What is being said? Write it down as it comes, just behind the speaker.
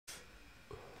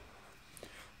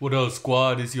What up,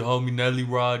 squad? It's your homie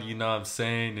LEGALIZE, you know what I'm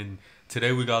saying? And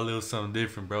today we got a little something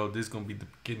different, bro. This gonna be the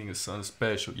beginning of something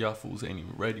special. Y'all fools ain't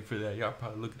even ready for that. Y'all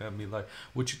probably looking at me like,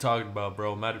 what you talking about,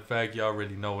 bro? Matter of fact, y'all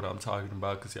already know what I'm talking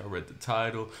about because y'all read the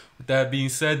title. With that being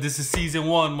said, this is season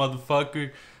 1,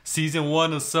 motherfucker. Season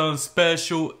 1 of something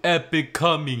special, epic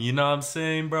coming, you know what I'm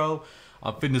saying, bro?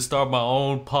 I'm finna start my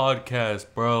own podcast,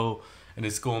 bro. And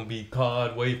it's gonna be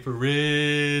called, wait for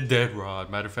it, DeadRod.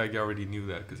 Matter of fact, y'all already knew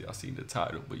that because y'all seen the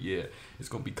title. But yeah, it's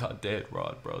gonna be called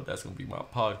DeadRod, bro. That's gonna be my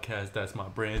podcast. That's my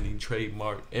branding,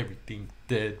 trademark, everything.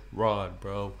 DeadRod,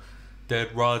 bro.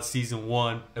 DeadRod season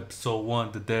 1, episode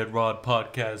 1, the DeadRod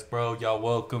podcast, bro. Y'all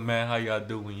welcome, man. How y'all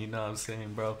doing? You know what I'm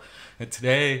saying, bro? And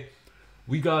today,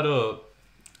 we gotta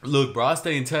look, bro. I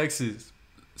stay in Texas.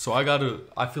 So I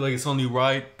feel like it's only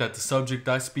right that the subject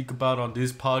I speak about on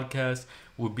this podcast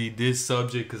would be this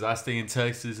subject because I stay in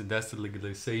Texas and that's the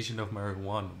legalization of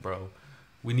marijuana, bro.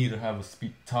 We need to have a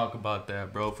talk about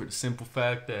that, bro, for the simple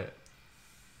fact that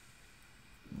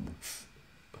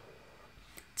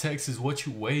Texas, what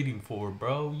you waiting for,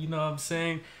 bro? You know what I'm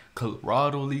saying?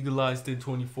 Colorado legalized in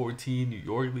 2014. New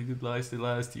York legalized it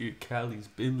last year. Cali's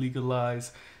been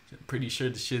legalized. I'm pretty sure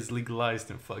the shit's legalized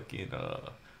in fucking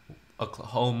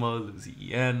Oklahoma,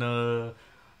 Louisiana,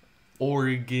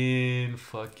 Oregon,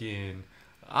 fucking,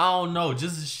 I don't know,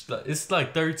 just it's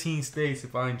like 13 states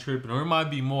if I ain't tripping, or it might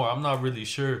be more, I'm not really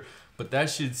sure. But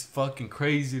that shit's fucking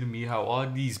crazy to me how all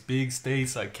these big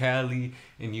states like Cali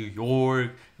and New York,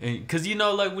 and cause you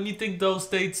know, like when you think those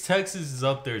states, Texas is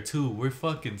up there too. We're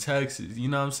fucking Texas, you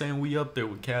know what I'm saying? We up there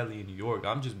with Cali and New York.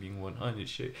 I'm just being 100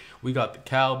 shit. We got the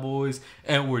Cowboys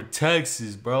and we're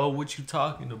Texas, bro. What you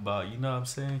talking about? You know what I'm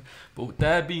saying? But with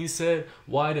that being said,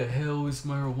 why the hell is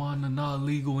marijuana not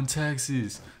legal in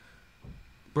Texas?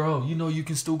 Bro, you know you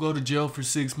can still go to jail for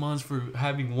 6 months for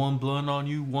having 1 blunt on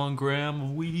you, 1 gram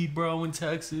of weed, bro, in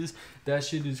Texas. That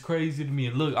shit is crazy to me.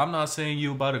 And look, I'm not saying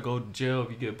you about to go to jail if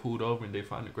you get pulled over and they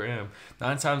find a gram.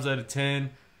 9 times out of 10,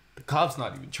 the cops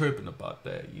not even tripping about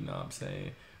that, you know what I'm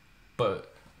saying? But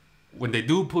when they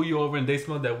do pull you over and they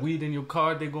smell that weed in your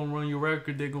car, they gonna run your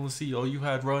record. They gonna see, oh, you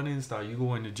had run-ins, now you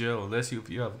going to jail. Unless if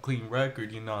you have a clean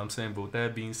record, you know what I'm saying? But with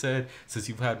that being said, since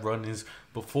you've had run-ins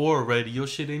before already, your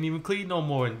shit ain't even clean no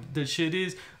more. And the shit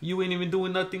is, you ain't even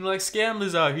doing nothing like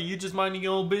scammers out here. You just minding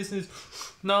your own business.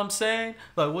 Know what I'm saying?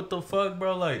 Like, what the fuck,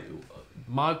 bro? Like,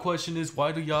 my question is,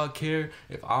 why do y'all care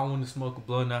if I want to smoke a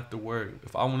blunt after work?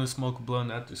 If I want to smoke a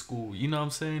blunt after school? You know what I'm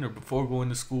saying? Or before going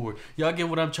to school? Y'all get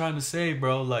what I'm trying to say,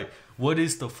 bro? Like, what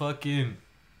is the fucking...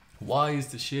 Why is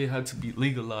the shit had to be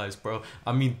legalized, bro?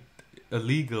 I mean,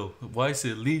 illegal. Why is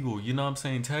it illegal? You know what I'm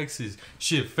saying? Texas.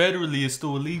 Shit, federally it's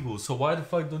still illegal. So why the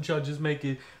fuck don't y'all just make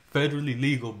it federally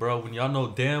legal, bro? When y'all know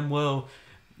damn well...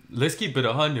 Let's keep it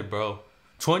 100, bro.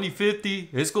 2050,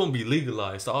 it's gonna be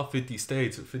legalized. All 50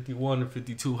 states, or 51 or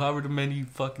 52, however many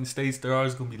fucking states there are,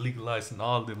 is gonna be legalized in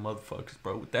all of them motherfuckers,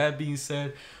 bro. With that being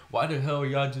said, why the hell are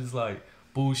y'all just like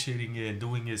bullshitting it and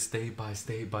doing it state by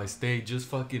state by state? Just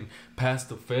fucking pass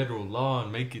the federal law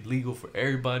and make it legal for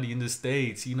everybody in the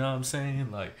states. You know what I'm saying?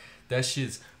 Like, that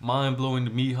shit's mind-blowing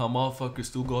to me how motherfuckers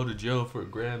still go to jail for 1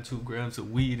 gram, 2 grams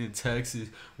of weed in Texas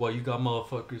while you got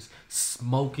motherfuckers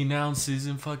smoking ounces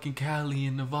in fucking Cali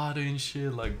and Nevada and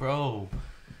shit. Like, bro,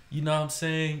 you know what I'm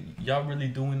saying? Y'all really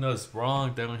doing us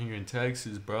wrong down here in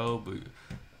Texas, bro. But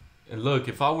and look,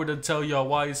 if I were to tell y'all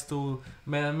why it's still...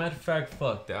 Man, matter of fact,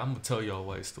 fuck that. I'm going to tell y'all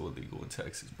why it's still illegal in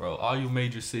Texas, bro. All you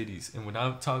major cities. And when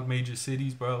I talk major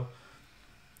cities, bro,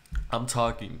 I'm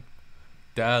talking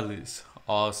Dallas,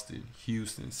 Austin,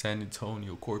 Houston, San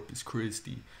Antonio, Corpus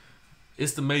Christi.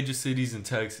 It's the major cities in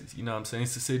Texas. You know what I'm saying?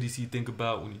 It's the cities you think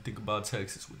about when you think about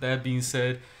Texas. With that being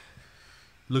said,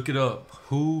 look it up.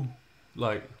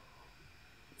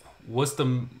 What's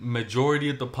the majority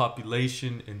of the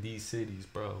population in these cities,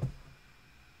 bro?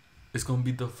 It's gonna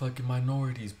be the fucking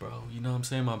minorities, bro. You know what I'm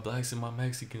saying? My blacks and my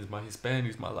Mexicans, my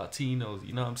Hispanics, my Latinos.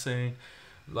 You know what I'm saying?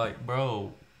 Like,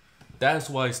 bro, that's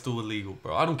why it's still illegal,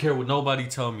 bro. I don't care what nobody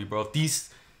tell me, bro.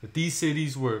 If these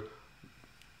cities were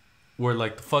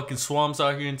like the fucking swamps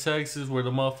out here in Texas where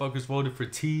the motherfuckers voted for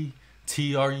Trump,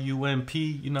 you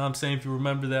know what I'm saying? If you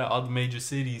remember that, all the major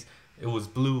cities, it was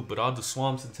blue. But all the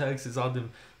swamps in Texas, all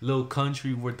them little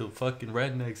country where the fucking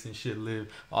rednecks and shit live,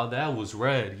 all that was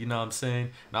red, you know what I'm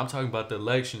saying? And I'm talking about the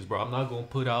elections, bro. I'm not gonna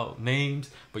put out names,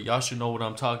 but y'all should know what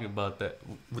I'm talking about. That.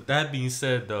 With that being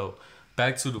said, though,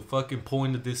 back to the fucking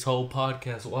point of this whole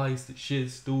podcast. Why is the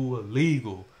shit still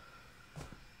illegal?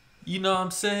 You know what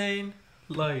I'm saying?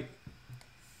 Like,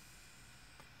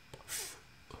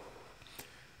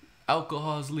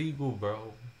 alcohol's legal,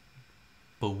 bro.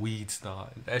 but weed's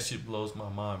not. That shit blows my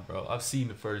mind, bro. I've seen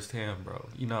it firsthand, bro.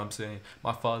 You know what I'm saying?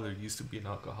 My father used to be an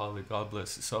alcoholic. God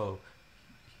bless his soul.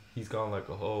 He's gone like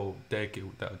a whole decade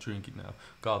without drinking now.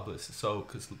 God bless his soul,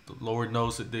 because the Lord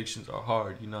knows addictions are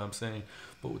hard. You know what I'm saying?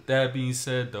 But with that being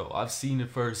said, though, I've seen it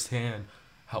firsthand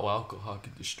how alcohol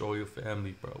can destroy a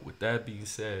family, bro. With that being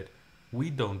said, we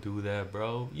don't do that,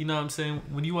 bro. You know what I'm saying?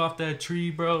 When you off that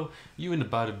tree, bro, you ain't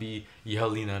about to be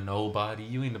yelling at nobody.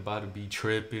 You ain't about to be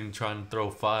tripping, trying to throw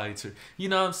fights. Or, you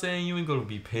know what I'm saying? You ain't gonna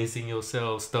be pissing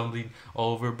yourself, stumbling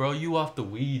over, bro. You off the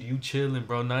weed, you chilling,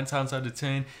 bro. 9 times out of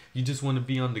 10, you just want to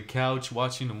be on the couch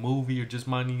watching a movie or just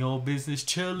minding your own business,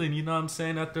 chilling. You know what I'm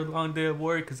saying? After a long day of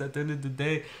work, because at the end of the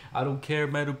day, I don't care,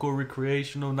 medical,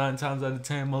 recreational, 9 times out of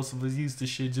 10, most of us use this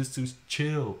shit just to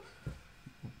chill.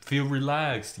 Feel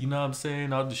relaxed, you know what I'm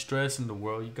saying? All the stress in the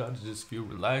world, you gotta just feel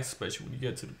relaxed, especially when you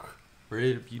get to the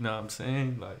crib, you know what I'm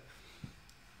saying? Like,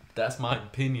 that's my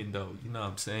opinion, though, you know what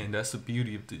I'm saying? That's the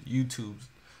beauty of the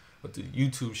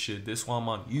YouTube shit. This why I'm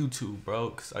on YouTube,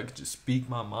 bro, because I could just speak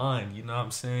my mind, you know what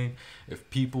I'm saying? If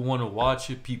people want to watch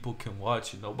it, people can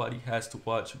watch it. Nobody has to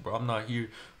watch it, bro. I'm not here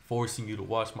forcing you to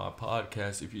watch my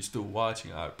podcast. If you're still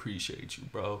watching, I appreciate you,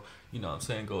 bro. You know what I'm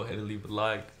saying? Go ahead and leave a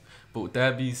like. But with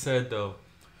that being said, though,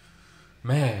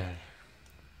 man,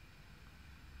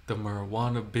 the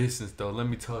marijuana business, though, let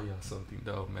me tell y'all something,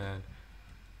 though, man.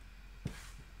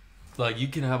 Like, you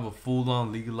can have a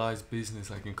full-on legalized business,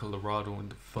 like in Colorado,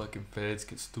 and the fucking feds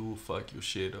can still fuck your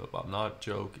shit up. I'm not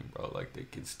joking, bro. Like, they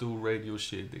can still raid your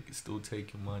shit. They can still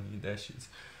take your money. That shit's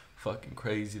fucking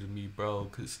crazy to me, bro.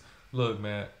 Because, look,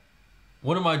 man,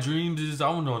 one of my dreams is I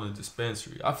want to own a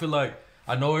dispensary. I feel like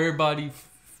I know everybody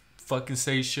fucking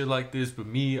say shit like this, but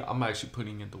me, I'm actually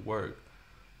putting in the work.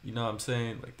 You know what I'm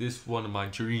saying? Like, this is one of my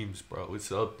dreams, bro.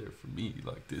 It's up there for me.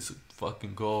 Like, this is a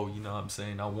fucking goal. You know what I'm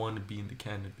saying? I want to be in the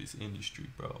cannabis industry,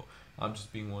 bro. I'm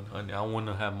just being 100. I want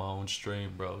to have my own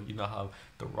strain, bro. You know how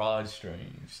the Rod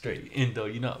strain, straight Indo,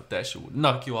 you know, that shit would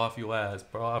knock you off your ass,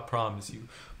 bro. I promise you.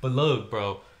 But look,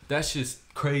 bro, that's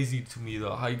just crazy to me,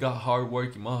 though. How you got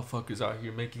hardworking motherfuckers out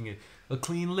here making it a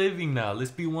clean living now.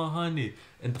 Let's be 100.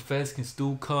 And the feds can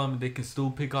still come. They can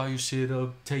still pick all your shit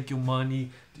up, take your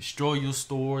money, destroy your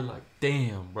store. Like,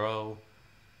 damn, bro.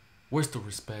 Where's the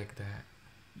respect at?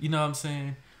 You know what I'm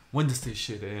saying? When does this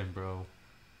shit end, bro?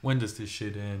 When does this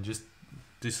shit end? Just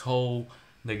this whole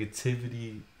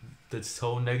negativity, this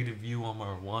whole negative view on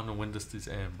marijuana, when does this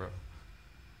end, bro?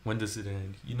 When does it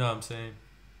end? You know what I'm saying?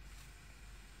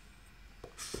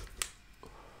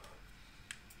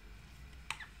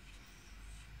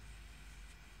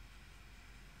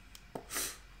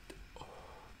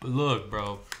 But look,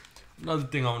 bro, another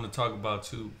thing I want to talk about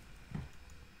too.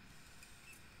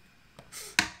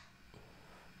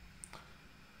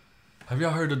 Have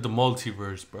y'all heard of the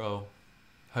multiverse, bro?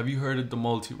 Have you heard of the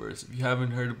multiverse? If you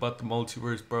haven't heard about the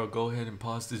multiverse, bro, go ahead and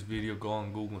pause this video, go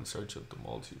on Google and search up the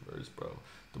multiverse, bro.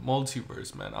 The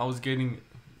multiverse, man. I was getting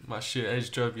my shit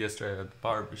edged up yesterday at the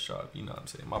barber shop, you know what I'm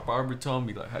saying? My barber told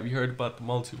me, like, have you heard about the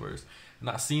multiverse? And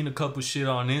I seen a couple shit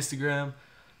on Instagram,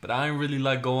 but I ain't really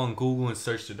like go on Google and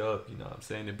search it up, you know what I'm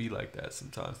saying? It be like that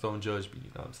sometimes. Don't judge me,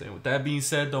 you know what I'm saying? With that being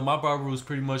said, though, my barber was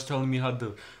pretty much telling me how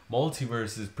the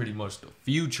multiverse is pretty much the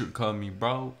future coming,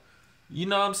 bro. You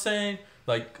know what I'm saying?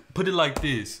 Like, put it like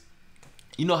this.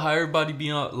 You know how everybody be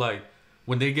on, like,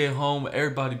 when they get home,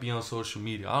 everybody be on social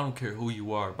media. I don't care who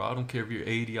you are, bro. I don't care if you're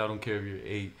 80. I don't care if you're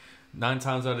 8. 9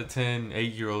 times out of 10,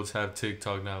 8-year-olds have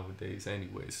TikTok nowadays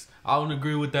anyways. I don't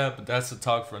agree with that, but that's a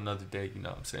talk for another day, you know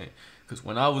what I'm saying? Because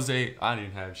when I was 8, I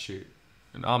didn't have shit.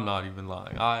 And I'm not even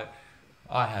lying. I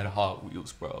had Hot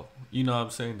Wheels, bro. You know what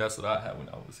I'm saying? That's what I had when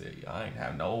I was 8. I ain't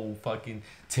have no fucking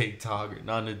TikTok or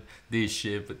none of this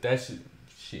shit. But that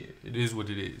shit, it is what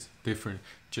it is. Different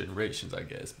generations, I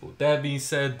guess. But with that being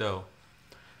said, though,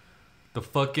 the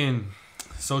fucking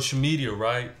social media,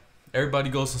 right? Everybody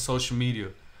goes to social media.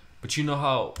 But you know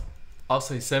how, I'll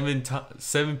say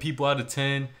 7 people out of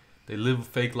 10, they live a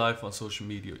fake life on social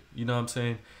media. You know what I'm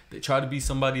saying? They try to be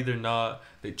somebody they're not.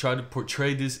 They try to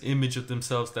portray this image of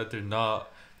themselves that they're not.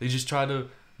 They just try to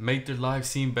make their life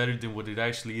seem better than what it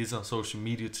actually is on social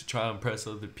media to try to impress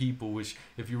other people, which,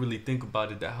 if you really think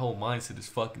about it, that whole mindset is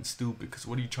fucking stupid. Because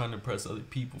what are you trying to impress other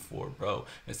people for, bro?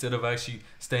 Instead of actually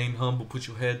staying humble, put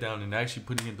your head down and actually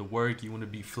putting in the work, you want to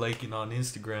be flaking on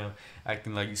Instagram,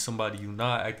 acting like you're somebody you're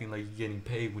not, acting like you're getting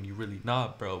paid when you're really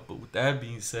not, bro. But with that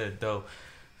being said, though,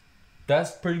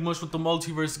 that's pretty much what the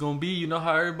multiverse is going to be. You know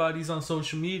how everybody's on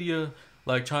social media,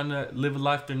 like, trying to live a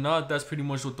life they're not? That's pretty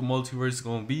much what the multiverse is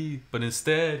going to be. But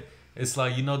instead, it's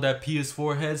like, you know, that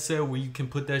PS4 headset where you can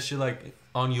put that shit, like,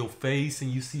 on your face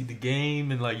and you see the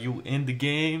game and, like, you in the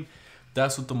game.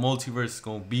 that's what the multiverse is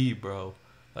gonna be, bro.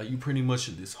 Like, you pretty much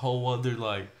in this whole other,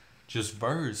 like, just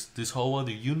verse, this whole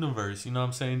other universe, you know what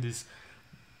I'm saying?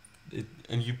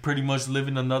 And you pretty much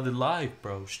living another life,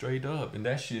 bro, straight up. And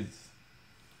that shit's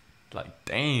like,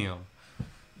 damn.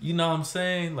 You know what I'm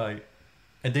saying? Like,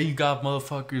 and then you got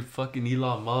motherfuckers fucking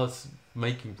Elon Musk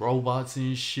making robots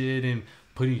and shit and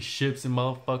putting ships in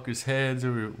motherfuckers' heads,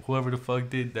 or whoever the fuck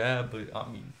did that. But I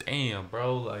mean, damn,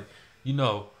 bro. Like, you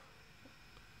know,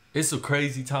 it's a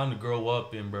crazy time to grow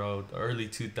up in, bro. The early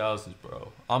 2000s,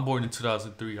 bro. I'm born in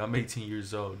 2003. I'm 18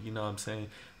 years old. You know what I'm saying?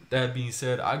 With that being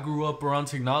said, I grew up around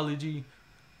technology.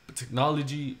 But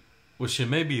technology, well, shit,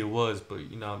 maybe it was, but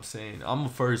you know what I'm saying? I'm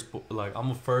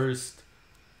a first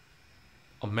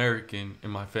American in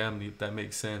my family, if that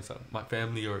makes sense. Like, my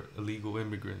family are illegal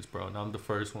immigrants, bro. And I'm the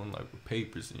first one, like, with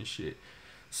papers and shit.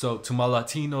 So, to my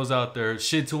Latinos out there,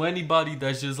 shit, to anybody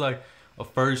that's just, like, a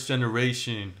first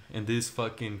generation in this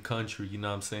fucking country, you know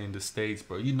what I'm saying, the States,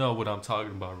 bro. You know what I'm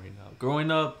talking about right now. Growing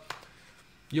up,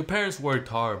 your parents worked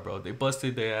hard, bro. They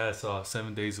busted their ass off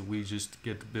 7 days a week just to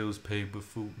get the bills paid with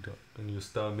food in your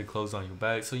stomach, clothes on your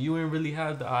back. So you didn't really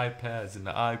have the iPads and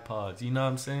the iPods, you know what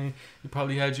I'm saying? You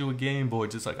probably had you a Game Boy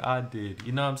just like I did,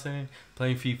 you know what I'm saying?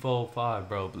 Playing FIFA 05,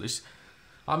 bro. But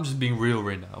I'm just being real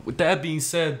right now. With that being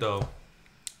said, though,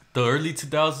 the early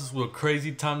 2000s were a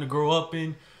crazy time to grow up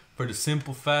in, for the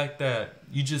simple fact that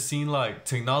you just seen, like,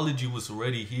 technology was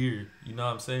already here. You know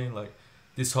what I'm saying? Like,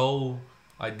 this whole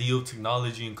idea of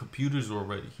technology and computers were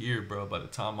already here, bro, by the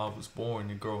time I was born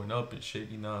and growing up and shit.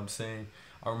 You know what I'm saying?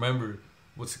 I remember,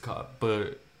 what's it called?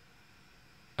 But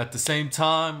at the same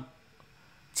time,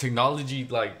 technology,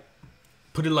 like,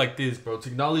 put it like this, bro.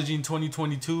 Technology in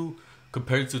 2022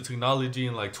 compared to technology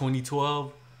in, like,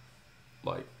 2012,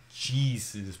 like,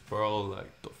 Jesus, bro.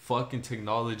 Like, the fucking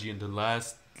technology in the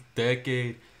last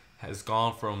decade has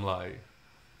gone from like,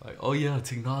 oh yeah,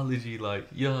 technology, like,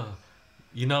 yeah,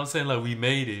 you know what I'm saying, like, we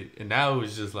made it, and now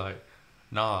it's just like,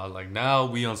 nah, like, now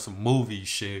we on some movie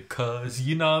shit, cuz,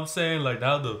 you know what I'm saying, like,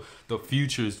 now the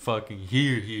future is fucking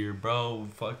here, bro,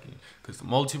 fucking, cause the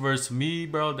multiverse to me,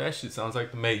 bro, that shit sounds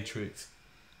like the Matrix,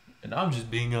 and I'm just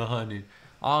being 100.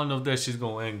 I don't know if that shit's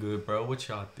gonna end good, bro. What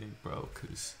y'all think, bro?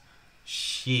 Cause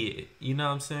shit, you know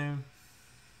what I'm saying?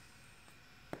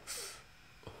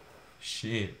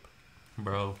 Shit,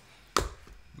 bro.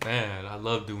 Man, I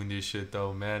love doing this shit,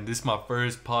 though, man. This is my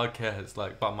first podcast,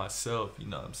 like, by myself, you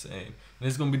know what I'm saying? And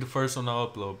it's gonna be the first one I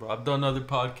upload, bro. I've done other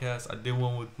podcasts. I did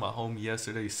one with my homie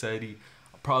yesterday, Seti.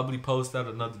 I'll probably post that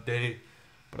another day.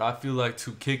 But I feel like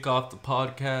to kick off the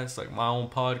podcast, like my own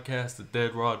podcast, the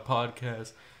DeadRod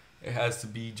podcast, it has to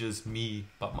be just me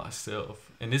by myself.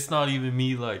 And it's not even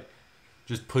me, like,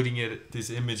 just putting this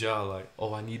image out like,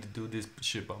 oh, I need to do this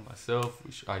shit by myself,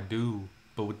 which I do.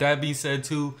 But with that being said,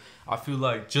 too, I feel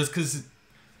like just because,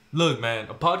 look, man,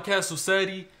 a podcast with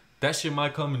Seti, that shit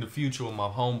might come in the future with my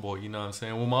homeboy, you know what I'm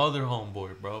saying? With my other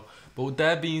homeboy, bro. But with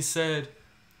that being said,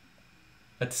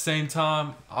 at the same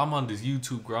time, I'm on this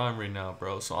YouTube grind right now,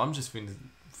 bro. So I'm just finna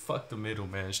fuck the middle,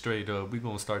 man. Straight up. We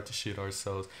gonna start the shit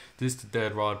ourselves. This is the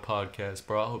DeadRod podcast,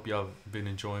 bro. I hope y'all been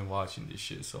enjoying watching this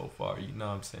shit so far. You know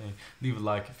what I'm saying? Leave a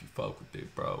like if you fuck with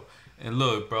it, bro. And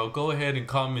look, bro, go ahead and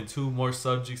comment 2 more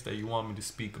subjects that you want me to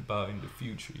speak about in the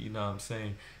future. You know what I'm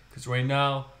saying? Because right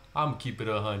now, I'm gonna keep it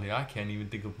 100. I can't even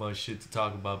think of much shit to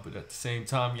talk about. But at the same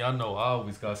time, y'all know I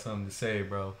always got something to say,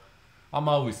 bro. I'm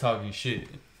always talking shit.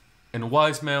 And the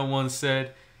wise man once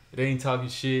said, it ain't talking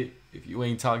shit if you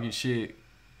ain't talking shit.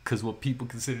 Because what people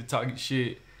consider talking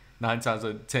shit, 9 times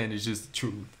out of 10 is just the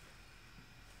truth.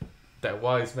 That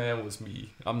wise man was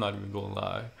me. I'm not even gonna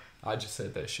lie. I just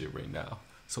said that shit right now.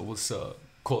 So what's up?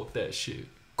 Quote that shit.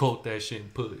 Quote that shit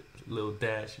and put a little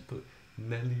dash and put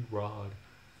Nelly Rod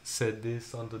said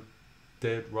this on the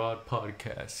DeadRod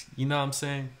podcast. You know what I'm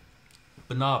saying?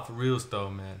 But nah, for reals though,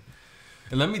 man.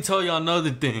 And let me tell y'all another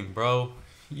thing, bro.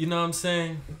 You know what I'm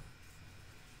saying?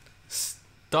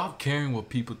 Stop caring what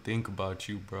people think about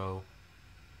you, bro.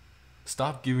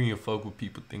 Stop giving a fuck what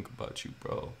people think about you,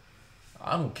 bro.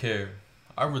 I don't care.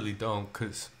 I really don't,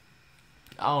 because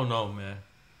I don't know, man.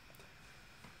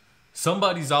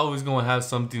 Somebody's always going to have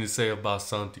something to say about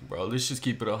something, bro. Let's just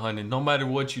keep it 100. No matter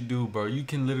what you do, bro, you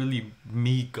can literally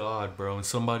meet God, bro, and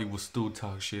somebody will still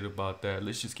talk shit about that.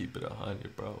 Let's just keep it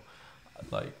 100, bro.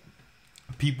 Like,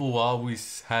 people will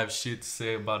always have shit to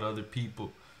say about other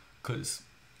people, because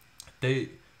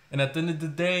and at the end of the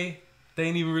day, they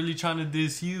ain't even really trying to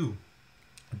diss you.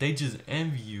 They just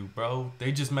envy you, bro.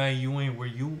 They just mad you ain't where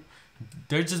you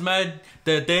They're just mad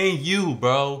that they ain't you,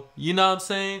 bro. You know what I'm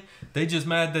saying? They just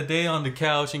mad that they on the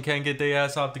couch and can't get their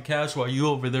ass off the couch while you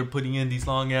over there putting in these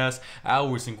long ass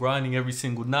hours and grinding every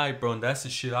single night, bro. And that's the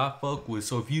shit I fuck with.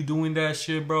 So if you doing that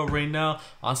shit, bro, right now,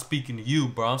 I'm speaking to you,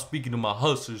 bro. I'm speaking to my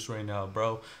hustlers right now,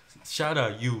 bro. Shout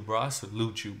out you, bro. I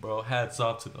salute you, bro. Hats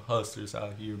off to the hustlers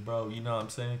out here, bro. You know what I'm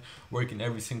saying? Working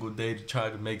every single day to try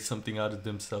to make something out of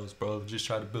themselves, bro. Just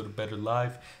try to build a better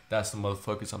life. That's the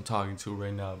motherfuckers I'm talking to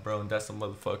right now, bro. And that's the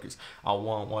motherfuckers I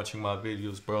want watching my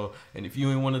videos, bro. And if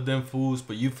you ain't one of them fools,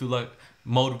 but you feel like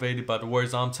motivated by the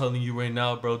words I'm telling you right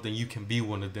now, bro, then you can be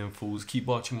one of them fools. Keep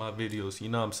watching my videos. You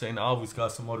know what I'm saying? I always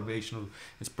got some motivational,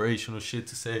 inspirational shit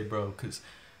to say, bro. Because,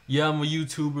 yeah, I'm a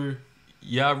YouTuber.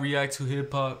 Yeah, I react to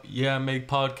hip-hop. Yeah, I make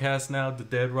podcasts now, the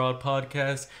DeadRod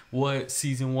podcast. What?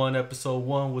 Season 1, episode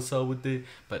 1, what's up with it?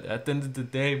 But at the end of the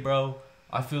day, bro,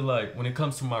 I feel like when it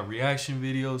comes to my reaction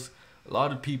videos, a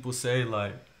lot of people say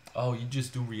like, oh, you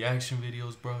just do reaction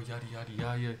videos, bro, yada, yada,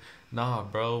 yada. Nah,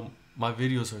 bro, my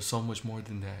videos are so much more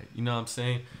than that. You know what I'm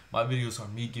saying? My videos are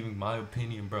me giving my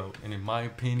opinion, bro. And in my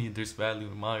opinion, there's value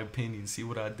in my opinion. See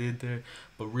what I did there?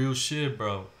 But real shit,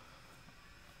 bro.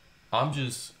 I'm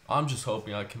just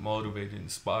hoping I can motivate and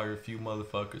inspire a few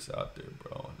motherfuckers out there,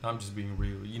 bro. And I'm just being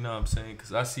real, you know what I'm saying?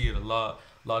 Because I see it a lot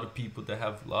of people that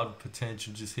have a lot of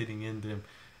potential just hitting in them.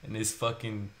 And it's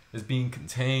being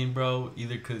contained, bro.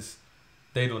 Either because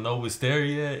they don't know it's there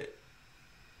yet.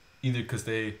 Either because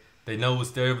they know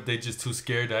it's there, but they just too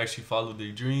scared to actually follow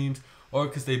their dreams. Or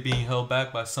because they being held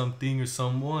back by something or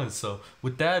someone. So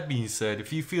with that being said,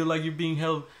 if you feel like you're being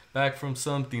held back from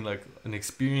something, like an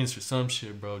experience or some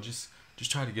shit, bro, just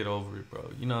try to get over it,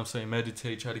 bro. You know what I'm saying?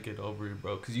 Meditate, try to get over it,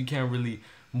 bro. Because you can't really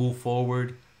move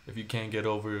forward if you can't get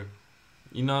over it.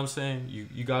 You know what I'm saying?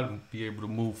 You got to be able to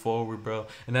move forward, bro.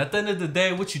 And at the end of the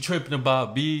day, what you tripping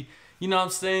about, B? You know what I'm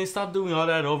saying? Stop doing all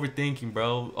that overthinking,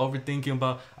 bro. Overthinking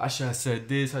about, I should have said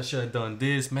this, I should have done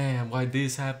this. Man, why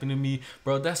this happened to me?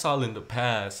 Bro, that's all in the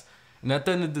past. And at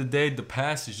the end of the day, the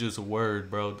past is just a word,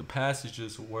 bro. The past is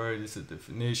just a word. It's a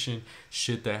definition.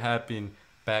 Shit that happened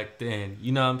back then.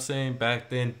 You know what I'm saying? Back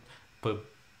then, but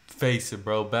face it,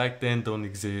 bro. Back then don't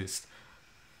exist.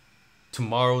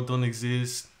 Tomorrow don't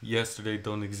exist. Yesterday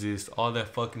don't exist. All that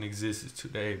fucking exists is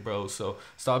today, bro. So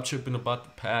stop tripping about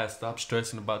the past. Stop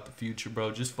stressing about the future,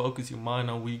 bro. Just focus your mind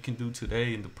on what you can do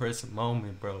today in the present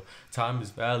moment, bro. Time is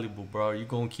valuable, bro. Are you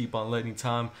gonna keep on letting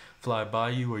time fly by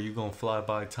you, or you gonna fly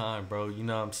by time, bro? You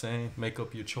know what I'm saying? Make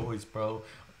up your choice, bro.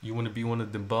 You want to be one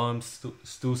of the bums,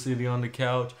 still sitting on the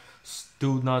couch,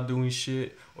 still not doing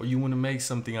shit, or you want to make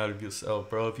something out of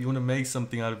yourself, bro? If you want to make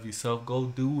something out of yourself, go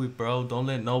do it, bro. Don't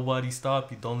let nobody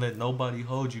stop you. Don't let nobody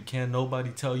hold you. Can't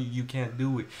nobody tell you you can't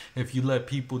do it. If you let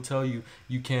people tell you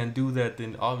you can't do that,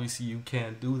 then obviously you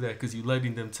can't do that because you're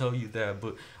letting them tell you that.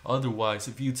 But otherwise,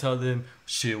 if you tell them,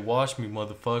 shit, watch me,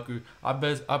 motherfucker,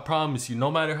 I promise you,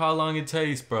 no matter how long it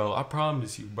takes, bro, I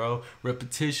promise you, bro,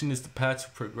 repetition is the path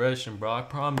to progression, bro. I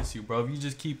promise you, bro. If you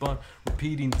just keep on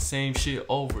repeating the same shit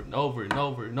over and over and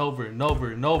over and over and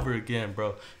over and over again,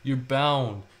 bro, you're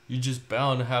just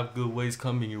bound to have good ways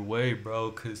coming your way,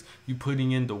 bro, because you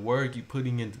putting in the work, you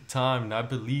putting in the time. And I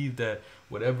believe that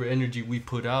whatever energy we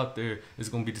put out there is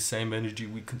going to be the same energy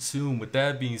we consume. With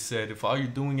that being said, if all you're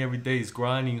doing every day is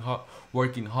grinding hard,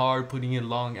 working hard, putting in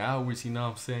long hours, you know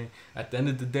what I'm saying, at the end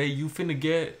of the day, you finna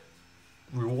get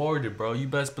rewarded, bro. You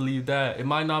best believe that. It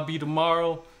might not be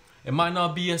tomorrow. It might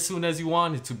not be as soon as you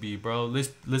want it to be, bro.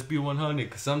 Let's be 100,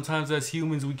 because sometimes as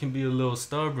humans we can be a little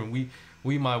stubborn.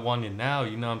 We might want it now,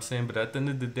 you know what I'm saying? But at the end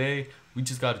of the day, we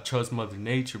just gotta trust Mother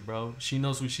Nature, bro. She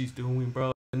knows what she's doing, bro.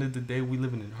 At the end of the day, we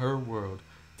living in her world.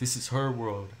 This is her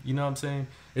world. You know what I'm saying?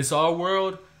 It's our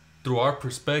world through our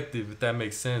perspective, if that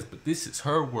makes sense. But this is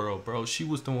her world, bro. She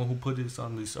was the one who put us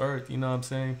on this earth, you know what I'm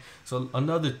saying? So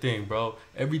another thing, bro,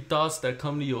 every thoughts that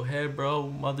come to your head, bro,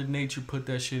 Mother Nature put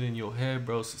that shit in your head,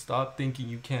 bro. So stop thinking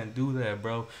you can't do that,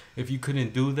 bro. If you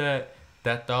couldn't do that,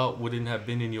 that thought wouldn't have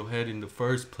been in your head in the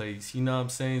first place. You know what I'm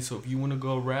saying? So if you want to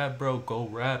go rap, bro, go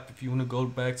rap. If you want to go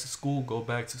back to school, go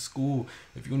back to school.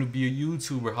 If you want to be a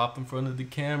YouTuber, hop in front of the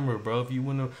camera, bro. If you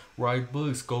want to write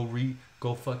books,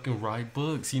 go fucking write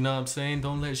books. You know what I'm saying?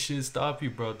 Don't let shit stop you,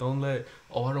 bro. Don't let,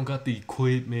 oh, I don't got the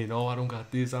equipment. Oh, I don't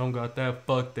got this. I don't got that.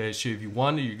 Fuck that shit. If you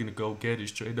want it, you're going to go get it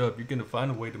straight up. You're going to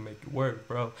find a way to make it work,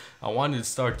 bro. I wanted to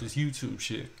start this YouTube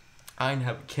shit. I didn't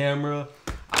have a camera.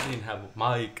 I didn't have a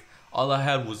mic. All I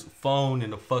had was a phone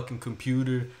and a fucking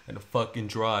computer and a fucking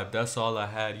drive. That's all I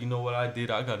had. You know what I did?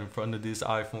 I got in front of this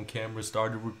iPhone camera,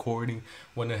 started recording,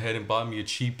 went ahead and bought me a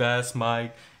cheap ass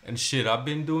mic and shit. I've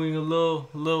been doing a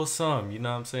little something, you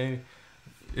know what I'm saying?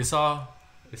 It's all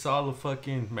It's all a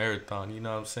fucking marathon, you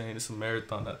know what I'm saying? It's a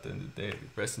marathon at the end of the day.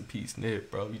 Rest in peace,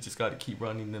 Nip, bro. You just gotta keep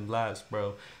running them laps,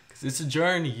 bro. Cause it's a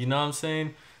journey, you know what I'm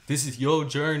saying? This is your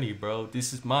journey, bro.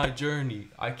 This is my journey.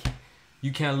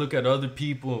 You can't look at other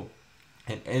people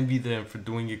and envy them for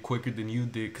doing it quicker than you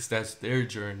did, because that's their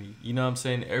journey. You know what I'm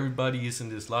saying? Everybody is in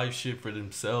this life shit for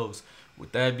themselves.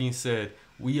 With that being said,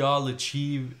 we all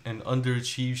achieve and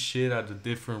underachieve shit at a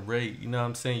different rate. You know what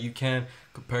I'm saying? You can't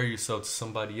compare yourself to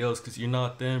somebody else, because you're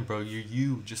not them, bro. You're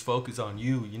you. Just focus on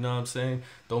you. You know what I'm saying?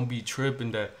 Don't be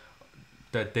tripping that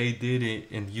they did it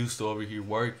and you still over here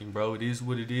working, bro. It is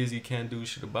what it is. You can't do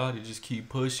shit about it. Just keep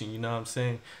pushing, you know what I'm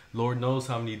saying? Lord knows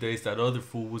how many days that other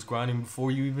fool was grinding before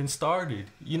you even started.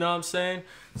 You know what I'm saying?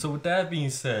 So with that being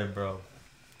said, bro,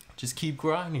 just keep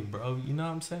grinding, bro. You know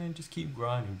what I'm saying? Just keep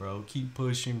grinding, bro. Keep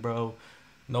pushing, bro.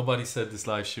 Nobody said this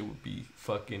life shit would be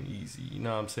fucking easy. You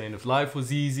know what I'm saying? If life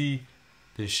was easy,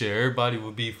 then shit, everybody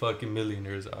would be fucking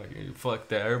millionaires out here. Fuck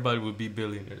that. Everybody would be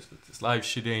billionaires. But this life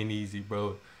shit ain't easy,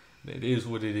 bro. It is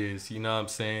what it is, you know what I'm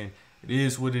saying? It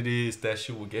is what it is. That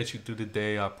shit will get you through the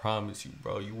day, I promise you,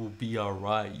 bro. You will be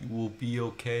alright. You will be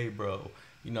okay, bro.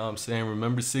 You know what I'm saying?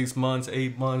 Remember 6 months,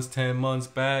 8 months, 10 months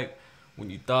back when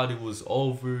you thought it was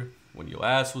over, when your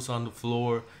ass was on the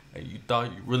floor and you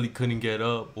thought you really couldn't get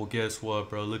up? Well, guess what,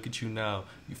 bro? Look at you now.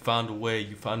 You found a way.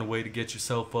 You found a way to get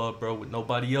yourself up, bro, with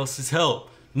nobody else's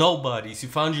help. Nobody's. You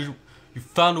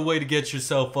found a way to get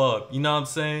yourself up. You know what I'm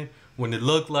saying? When it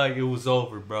looked like it was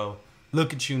over, bro.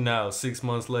 Look at you now, 6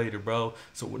 months later, bro.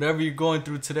 So whatever you're going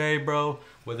through today, bro,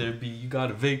 whether it be you got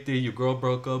evicted, your girl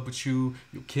broke up with you,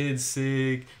 your kid's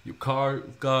sick, your car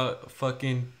got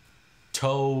fucking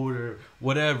towed or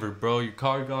whatever, bro. Your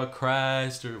car got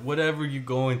crashed or whatever you're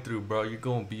going through, bro. You're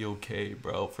gonna be okay,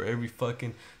 bro. For every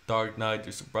fucking dark night,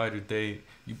 there's a brighter day.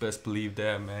 You best believe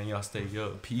that, man. Y'all stay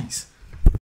up. Peace.